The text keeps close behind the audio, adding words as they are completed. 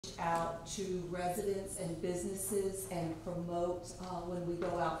out to residents and businesses and promote, when we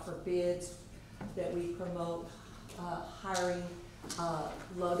go out for bids, that we promote, hiring,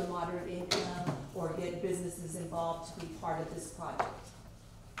 low to moderate income or get businesses involved to be part of this project.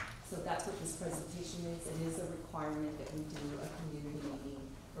 So that's what this presentation is. It is a requirement that we do a community meeting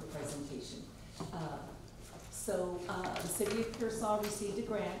or presentation. The city of Pearsall received a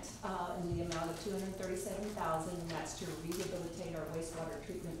grant, in the amount of $237,000, and that's to rehabilitate our wastewater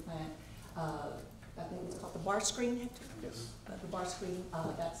treatment plant. I think it's called the bar screen, Hector? Yes. The bar screen,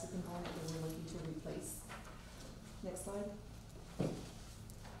 that's the component that we're looking to replace. Next slide.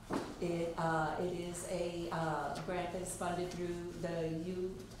 It is a grant that's funded through the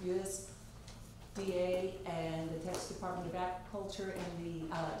USDA and the Texas Department of Agriculture and the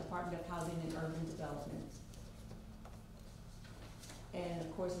Department of Housing and Urban Development. And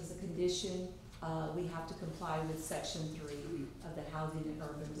of course, as a condition, we have to comply with Section 3 of the Housing and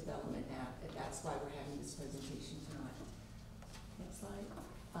Urban Development Act, and that's why we're having this presentation tonight. Next slide.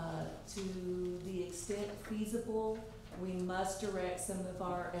 To the extent feasible, we must direct some of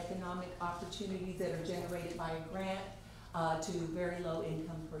our economic opportunities that are generated by a grant to very low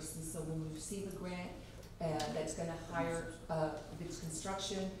income persons. So when we receive a grant that's gonna hire, if it's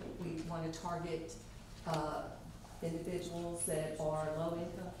construction, we wanna target individuals that are low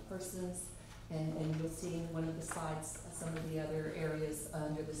income persons, and you'll see in one of the slides some of the other areas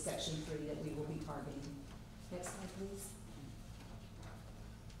under the Section 3 that we will be targeting. Next slide, please.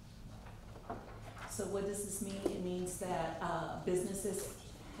 So what does this mean? It means that businesses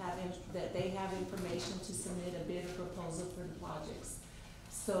that they have information to submit a bid or proposal for the projects.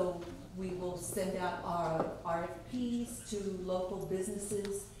 So we will send out our RFPs to local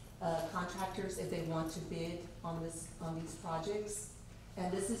businesses, contractors, if they want to bid on these projects.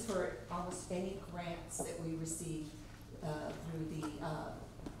 And this is for almost any grants that we receive through the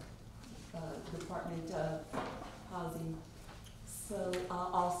Department of Housing. So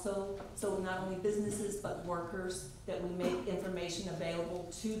not only businesses, but workers, that we make information available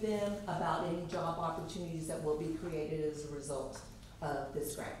to them about any job opportunities that will be created as a result of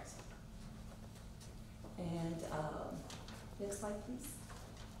this grant. And next slide, please.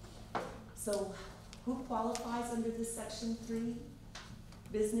 So who qualifies under this Section 3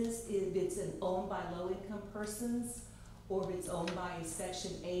 business? If it's owned by low-income persons, or if it's owned by a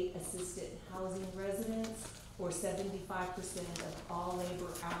Section 8 assisted housing residents, or 75% of all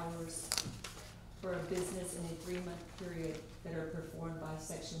labor hours for a business in a 3-month period that are performed by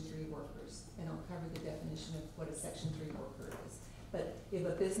Section 3 workers. And I'll cover the definition of what a Section 3 worker is. But if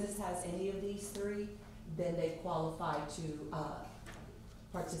a business has any of these three, then they qualify to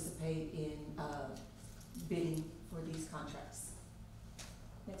participate in bidding for these contracts.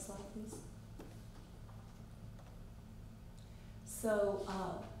 Next slide, please. So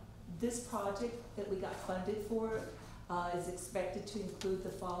this project that we got funded for is expected to include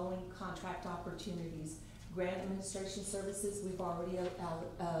the following contract opportunities. Grant administration services, we've already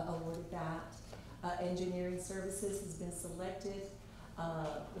awarded that. Engineering services has been selected.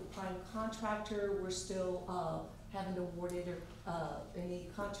 The prime contractor, we're still haven't awarded any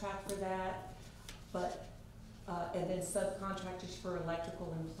contract for that, but and then subcontractors for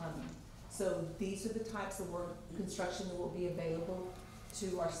electrical and plumbing. So these are the types of work, construction that will be available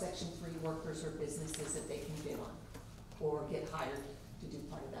to our Section 3 workers or businesses that they can bid on or get hired to do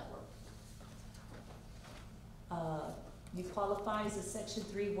part of that work. You qualify as a Section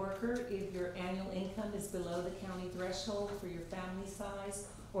 3 worker if your annual income is below the county threshold for your family size,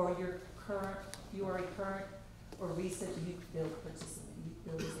 or you are a current or recent youth build participant. Youth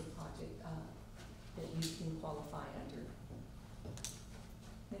build is a project that you can qualify under.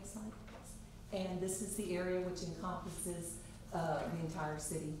 Next slide. And this is the area which encompasses the entire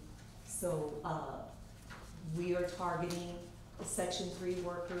city. So we are targeting the Section 3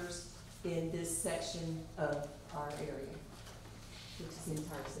 workers in this section of our area, which is the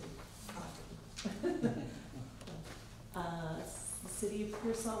entire city. The city of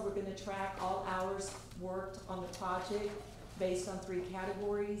Pearsall, we're going to track all hours worked on the project based on 3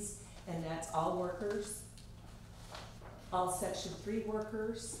 categories, and that's all workers, all Section 3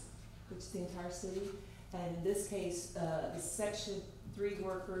 workers, which is the entire city, and in this case, the Section 3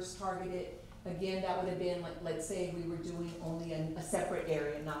 workers targeted, again, that would have been, like, let's say we were doing only a separate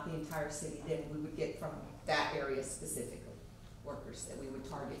area, not the entire city, then we would get from that area specifically workers that we would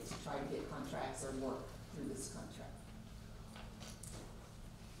target to try to get contracts or work through this contract.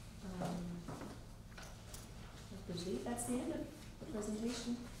 That's the end of the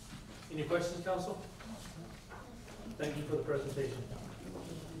presentation. Any questions, Council? Thank you for the presentation.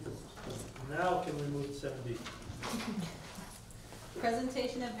 Now can we move to 7B?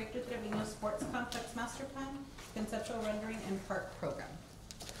 Presentation of Victor Trevino Sports Complex Master Plan, Conceptual Rendering and Park Program.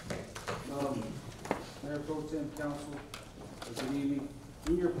 Mayor Pro Tem, Council, good evening.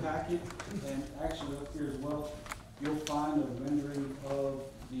 In your packet, and actually up here as well, you'll find a rendering of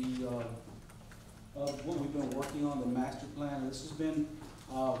the, of what we've been working on, the master plan. This has been,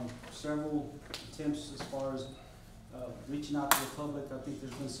 several attempts as far as, reaching out to the public. I think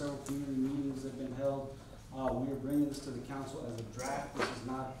there's been several community meetings that have been held. We are bringing this to the council as a draft. This is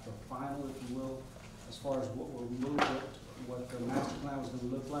not the final, if you will, as far as what we're moving, what the master plan was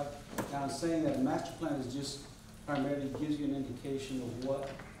gonna look like. Now, I'm saying that the master plan is just primarily gives you an indication of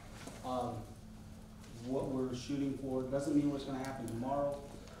what we're shooting for. It doesn't mean what's gonna happen tomorrow.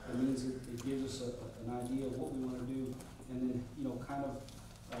 It means it gives us an idea of what we wanna do. And then, you know, kind of,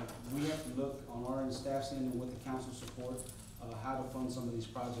 we have to look on our end, staff's end, and with the council support, how to fund some of these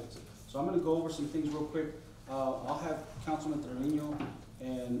projects. So I'm gonna go over some things real quick. I'll have Councilman Trevino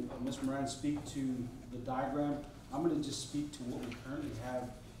and Ms. Moran speak to the diagram. I'm gonna just speak to what we currently have.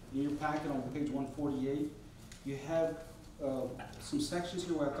 In your packet on page 148, you have some sections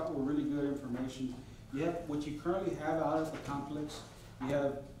here where I thought were really good information. You have what you currently have out at the complex. You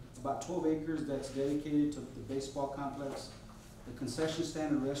have about 12 acres that's dedicated to the baseball complex. The concession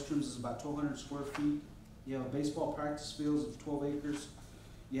stand and restrooms is about 1,200 square feet. You have baseball practice fields of 12 acres.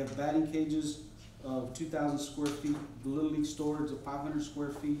 You have batting cages of 2,000 square feet. The Little League storage of 500 square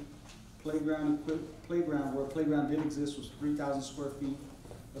feet. Playground, where playground did exist, was 3,000 square feet.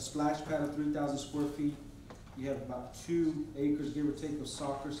 A splash pad of 3,000 square feet. You have about 2 acres, give or take, of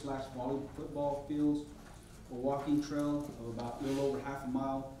soccer/volley football fields. A walking trail of about a little over half a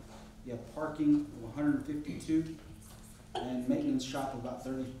mile. You have parking of 152, and maintenance shop of about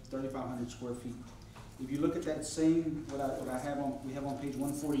 3,500 square feet. If you look at that same, we have on page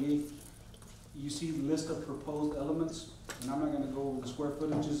 148, you see the list of proposed elements, and I'm not gonna go over the square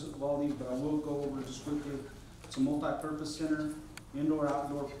footages of all these, but I will go over just quickly. It's a multi-purpose center,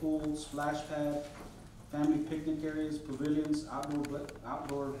 indoor-outdoor pool, splash pad, family picnic areas, pavilions,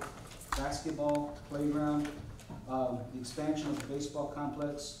 outdoor basketball, playground, the expansion of the baseball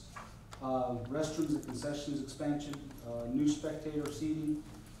complex, restrooms and concessions expansion, new spectator seating,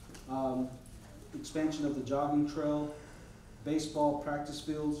 expansion of the jogging trail, baseball practice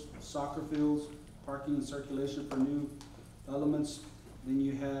fields, soccer fields, parking and circulation for new elements. Then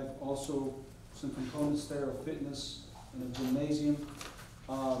you have also some components there of fitness and a gymnasium.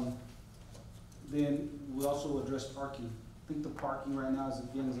 Then we also address parking. I think the parking right now is a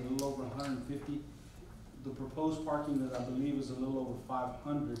little over 150. The proposed parking that I believe is a little over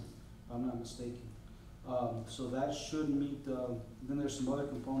 500, if I'm not mistaken. So that should meet then there's some other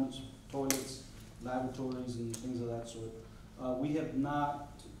components, toilets, lavatories, and things of that sort. We have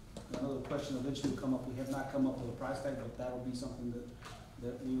not, another question eventually will come up, we have not come up with a price tag, but that will be something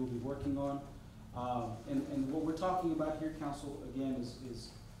that we will be working on. And what we're talking about here, council, again, is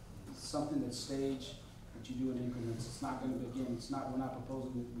something that's staged, that you do in increments. It's not gonna be, again, we're not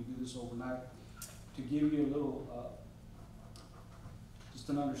proposing that we do this overnight. To give you a little, just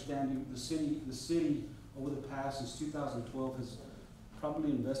an understanding, the city over the past, since 2012, has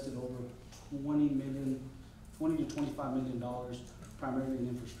probably invested over $20 to $25 million primarily in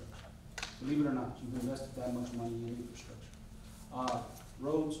infrastructure. Believe it or not, you've invested that much money in infrastructure.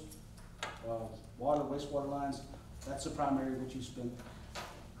 Roads, water, wastewater lines, that's the primary what you spend.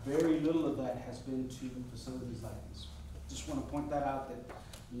 Very little of that has been to facilities like this. Just want to point that out, that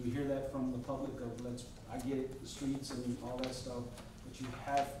when you hear that from the public of I get it, the streets and all that stuff, but you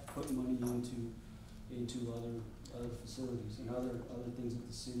have put money into other facilities and other things that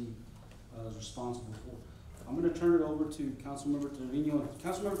the city is responsible for. I'm going to turn it over to Councilmember Trevino.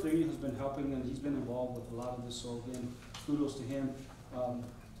 Councilmember Trevino has been helping, and he's been involved with a lot of this, so again, kudos to him.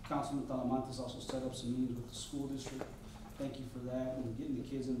 Councilman Talamantes also set up some meetings with the school district. Thank you for that, and getting the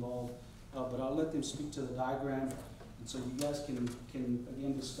kids involved. But I'll let them speak to the diagram, and so you guys can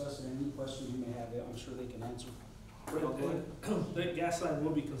again discuss it. Any questions you may have, I'm sure they can answer. The gas line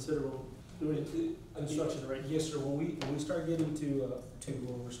will be considerable during construction, right? Yes, sir. When we start getting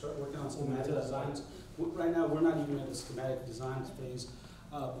when we start working on schematic designs, right now we're not even at the schematic design phase.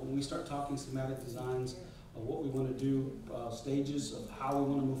 But when we start talking schematic designs of what we want to do, stages of how we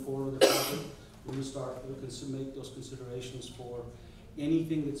want to move forward with the project, we can make those considerations for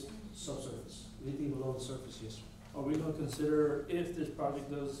anything that's subsurface, anything below the surface. Yes, sir. Are we going to consider, if this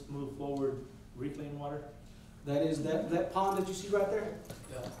project does move forward, reclaimed water? That is that pond that you see right there.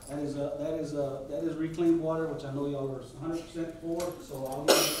 Yeah. That is reclaimed water, which I know y'all are 100% for. So I'll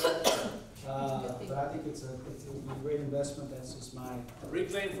give you that. But I think it would be a great investment. That's just my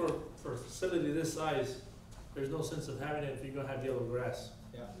Reclaim for a facility this size there's no sense of having it if you're gonna have yellow grass.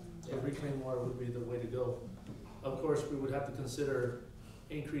 Yeah. So reclaimed water would be the way to go. Of course, we would have to consider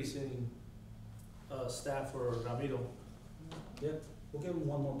increasing, staff for Ramiro. We'll give them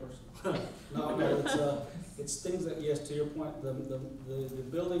one more person. No, it's things that, yes, to your point, the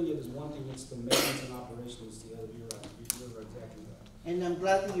building it is one thing, it's the maintenance and operation is the other, you're right, you're exactly right. And I'm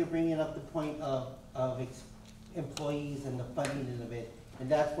glad that you're bringing up the point of employees and the funding of it. And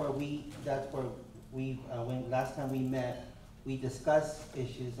that's where we, when last time we met, we discussed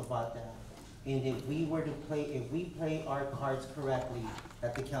issues about that. And if we play our cards correctly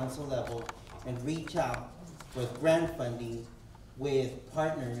at the council level and reach out with grant funding, with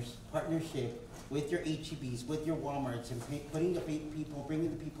partnership, with your HEBs, with your Walmarts, and bringing the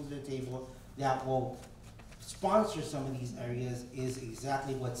people to the table that will sponsor some of these areas is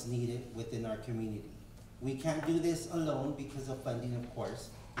exactly what's needed within our community. We can't do this alone because of funding, of course.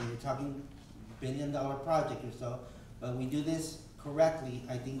 And you're talking $1 billion project or so, but we do this correctly,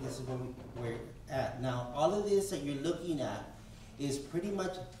 I think this is where we're at. Now, all of this that you're looking at is pretty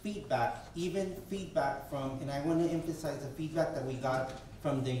much feedback, even feedback from, and I want to emphasize the feedback that we got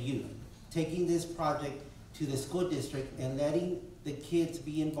from the youth. Taking this project to the school district and letting the kids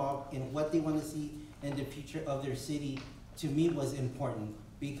be involved in what they want to see in the future of their city, to me was important,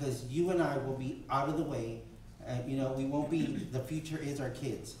 because you and I will be out of the way. We won't be, the future is our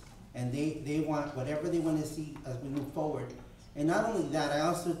kids. And they want whatever they want to see as we move forward. And not only that, I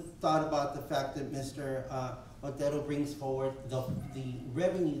also thought about the fact that Mr. Otero brings forward the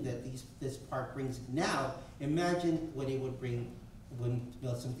revenue that this park brings. Now, imagine what it would bring when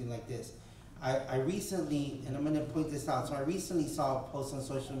something like this. I recently, and I'm going to point this out, so I recently saw a post on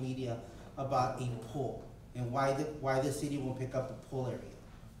social media about a pool and why the city will pick up the pool area.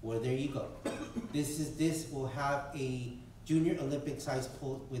 Well, there you go. This will have a junior Olympic sized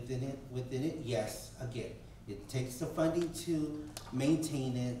pool within it. Yes, again, it takes the funding to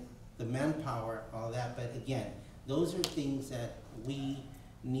maintain it, the manpower, all that, but again, those are things that we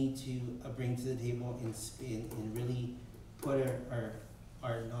need to bring to the table and really put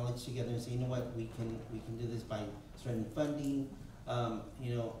our knowledge together and say, you know what, we can do this by certain funding.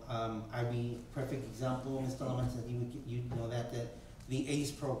 I'd be perfect example, Mr. Laman said you know that the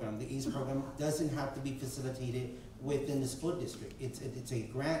ACE program doesn't have to be facilitated within the school district. It's a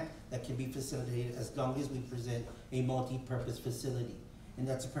grant that can be facilitated as long as we present a multi-purpose facility. And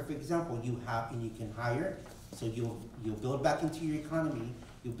that's a perfect example. You can hire, so you'll build back into your economy,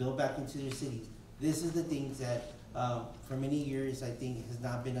 you build back into your cities. This is the things that for many years I think has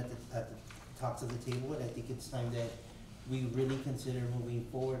not been at the tops of the table, and I think it's time that we really consider moving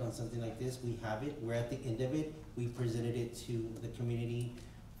forward on something like this. We have it, we're at the end of it, we presented it to the community,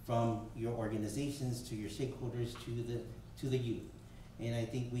 from your organizations to your stakeholders to the youth. And I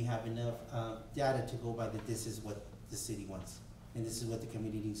think we have enough data to go by that this is what the city wants, and this is what the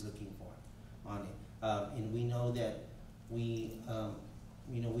community is looking for on it. And we know that we've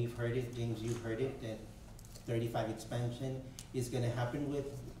heard it, James, you've heard it, that 35 expansion is gonna happen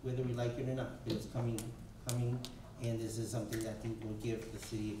whether we like it or not. It's coming, and this is something that I think will give the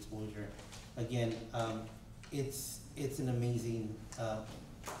city exposure. Again, it's an amazing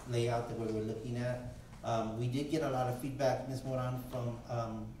layout that we're looking at. We did get a lot of feedback, Ms. Moran, from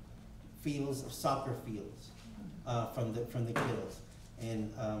soccer fields, from the kiddos.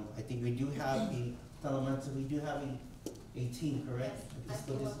 And I think we do have we do have a team, correct? At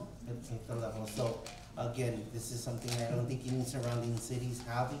the level. At the level. So again, this is something I don't think any surrounding cities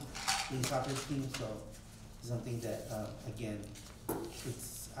have these soccer teams. So it's something that again,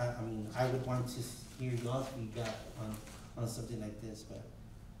 I would want to hear y'all's feedback on something like this, but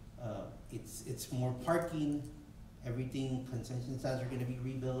it's more parking, everything, concession stands are gonna be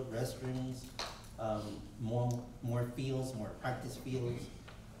rebuilt, restrooms, more fields, more practice fields,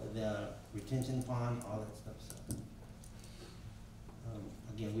 the retention pond, all that stuff, so.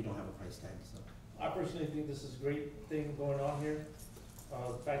 Again, we don't have a price tag, so. I personally think this is a great thing going on here.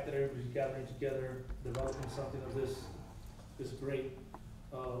 The fact that everybody's gathering together, developing something of this is great.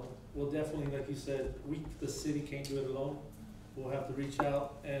 We'll definitely, like you said, the city can't do it alone. We'll have to reach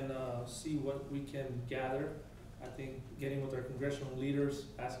out and see what we can gather. I think getting with our congressional leaders,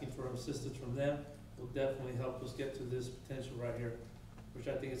 asking for assistance from them will definitely help us get to this potential right here, which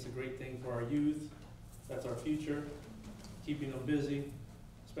I think is a great thing for our youth. That's our future, keeping them busy,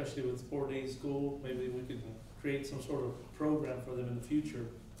 especially with 4-day school. Maybe we could create some sort of program for them in the future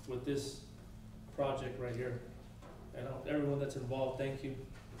with this project right here. And everyone that's involved, thank you.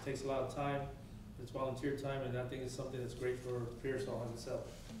 It takes a lot of time. It's volunteer time, and I think it's something that's great for Pearsall in itself.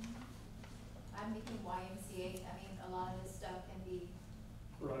 I'm thinking YMCA, a lot of this stuff can be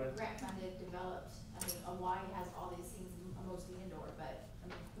Right. grant funded, developed, I mean, a Y has all these things mostly indoor, but, I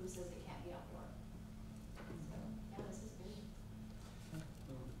mean, who says it can't be outdoor? So, yeah, this is good.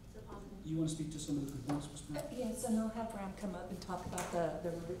 It's a positive. You wanna speak to some of the components, Ms. Brown? Yes, and I'll have Ram come up and talk about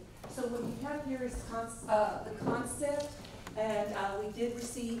so what you have here is the concept, and, we did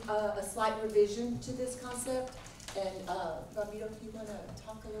receive a slight revision to this concept. And, Ramiro, if you wanna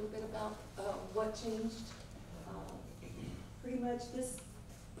talk a little bit about, what changed? Pretty much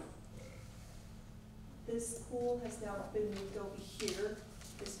this pool has now been moved over here,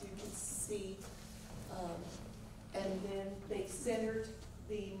 as you can see. And then they centered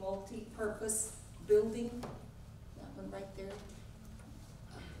the multi-purpose building, that one right there.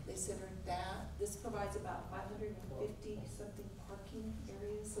 They centered that. This provides about 550 something parking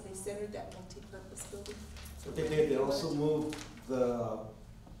areas, so they centered that multi-purpose building. What they did, they also moved the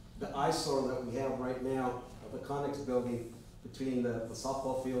eyesore that we have right now of the Conex building between the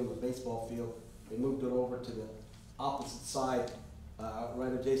softball field and the baseball field. They moved it over to the opposite side,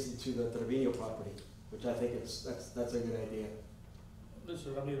 right adjacent to the Trevino property, which I think that's a good idea.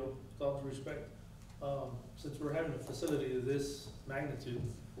 Mr. Ramiro, with all due respect, since we're having a facility of this magnitude,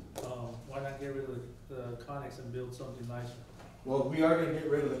 why not get rid of the Conex and build something nicer? Well, we are gonna get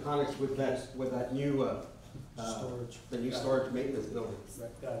rid of the Conex with that new, Storage. the new storage maintenance building.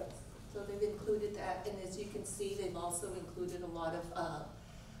 Got it. So they've included that, and as you can see, they've also included a lot of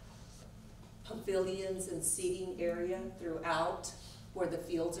pavilions and seating area throughout where the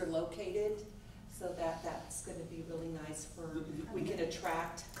fields are located. So that's gonna be really nice we can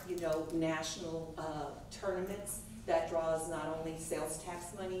attract, national tournaments that draws not only sales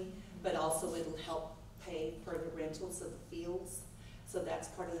tax money, but also it'll help pay for the rentals of the fields. So that's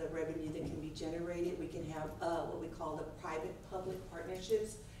part of the revenue that can be generated. We can have what we call the private-public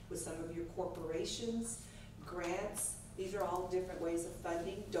partnerships with some of your corporations, grants. These are all different ways of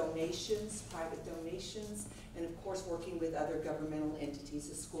funding, donations, private donations, and of course, working with other governmental entities,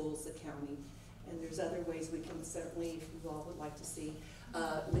 the schools, the county. And there's other ways we can certainly, if you all would like to see.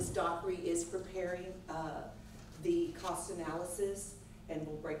 Ms. Dockery is preparing the cost analysis, and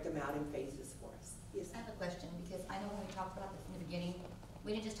we'll break them out in phases for us. Yes. I have a question, because I know when we talked about this in the beginning,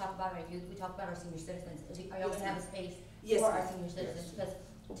 we didn't just talk about our youth, we talked about our senior citizens. Are y'all gonna have a space Yes. for our senior citizens? Because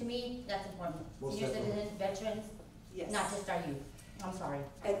to me, that's important. Most Senior definitely. citizens, veterans, Yes. not just our youth. I'm sorry.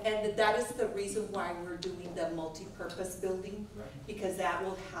 And that is the reason why we're doing the multi-purpose building, because that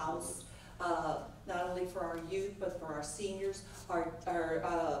will house, not only for our youth, but for our seniors,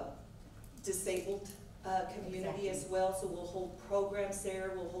 our disabled community as well. So we'll hold programs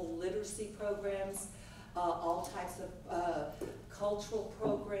there, we'll hold literacy programs, all types of cultural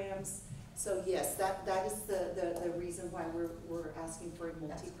programs. So yes, that is the reason why we're asking for a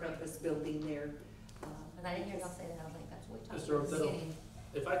multi-purpose building there. Because I didn't hear y'all say that, I was like, that's what we talked Mr. about in the Otero. beginning.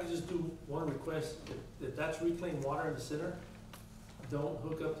 If I could just do one request, if that's reclaimed water in the center, don't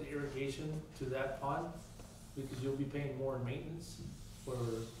hook up the irrigation to that pond, because you'll be paying more in maintenance for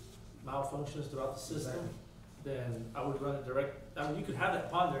malfunctions throughout the system. Then I would run it direct, I mean, you could have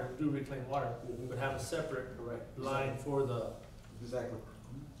that pond there and do reclaimed water, but have a separate line for the, Exactly.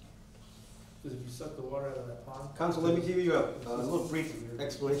 because if you suck the water out of that pond. Council, let me give you a little brief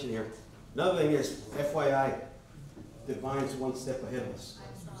explanation here. Another thing is FYI, Divine's one step ahead of us.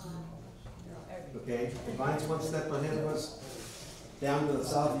 Okay, Divine's one step ahead of us. Down to the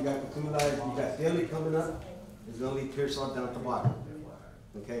south, you got Cotulla, you got Dilly coming up, there's gonna lead Pearsall down to bottom.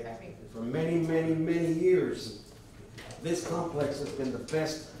 Okay, for many, many, many years, this complex has been the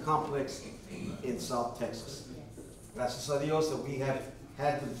best complex in South Texas. Gracias a Dios that we have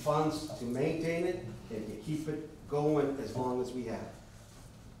had the funds to maintain it and to keep it going as long as we have.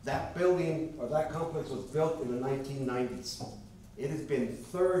 That building, or that complex was built in the 1990s. It has been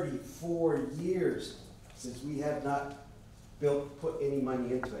 34 years since we have not put any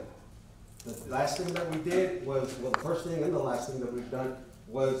money into it. The last thing that we did was, well, the first thing and the last thing that we've done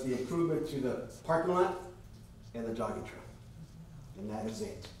was the improvement to the parking lot and the jogging trail. And that is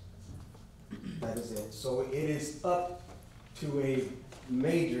it. That is it. So it is up to a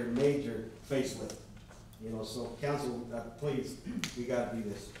major, major facelift. So council, please, we gotta do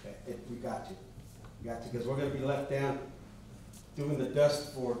this. We got to. We got to, because we're gonna be left down doing the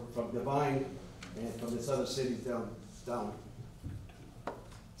dust from Divine and from this other cities down.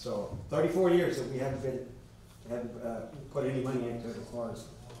 So 34 years that we haven't put any money into it as far as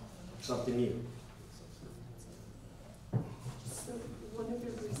something new. So one of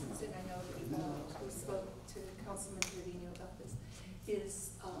the reasons, and I know we spoke to Councilman Trevino about this,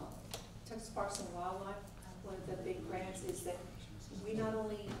 is Texas Parks and Wildlife. One of the big grants is that we not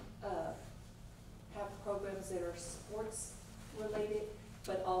only have programs that are sports related,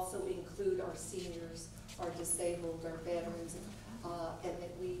 but also include our seniors, our disabled, our veterans, and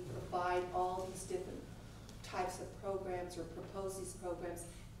that we provide all these different types of programs or propose these programs,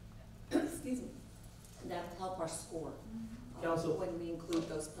 excuse me, that help our score, Counsel. when we include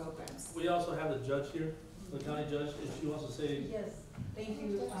those programs. We also have the judge here, the county judge, if she wants to say, Yes, thank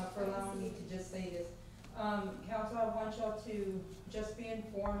you for allowing me to just say this. Council, I want y'all to just be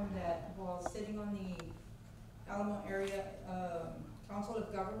informed that while sitting on the Alamo Area Council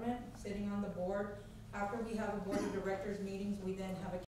of Government, sitting on the board, after we have a board of directors meetings, we then have a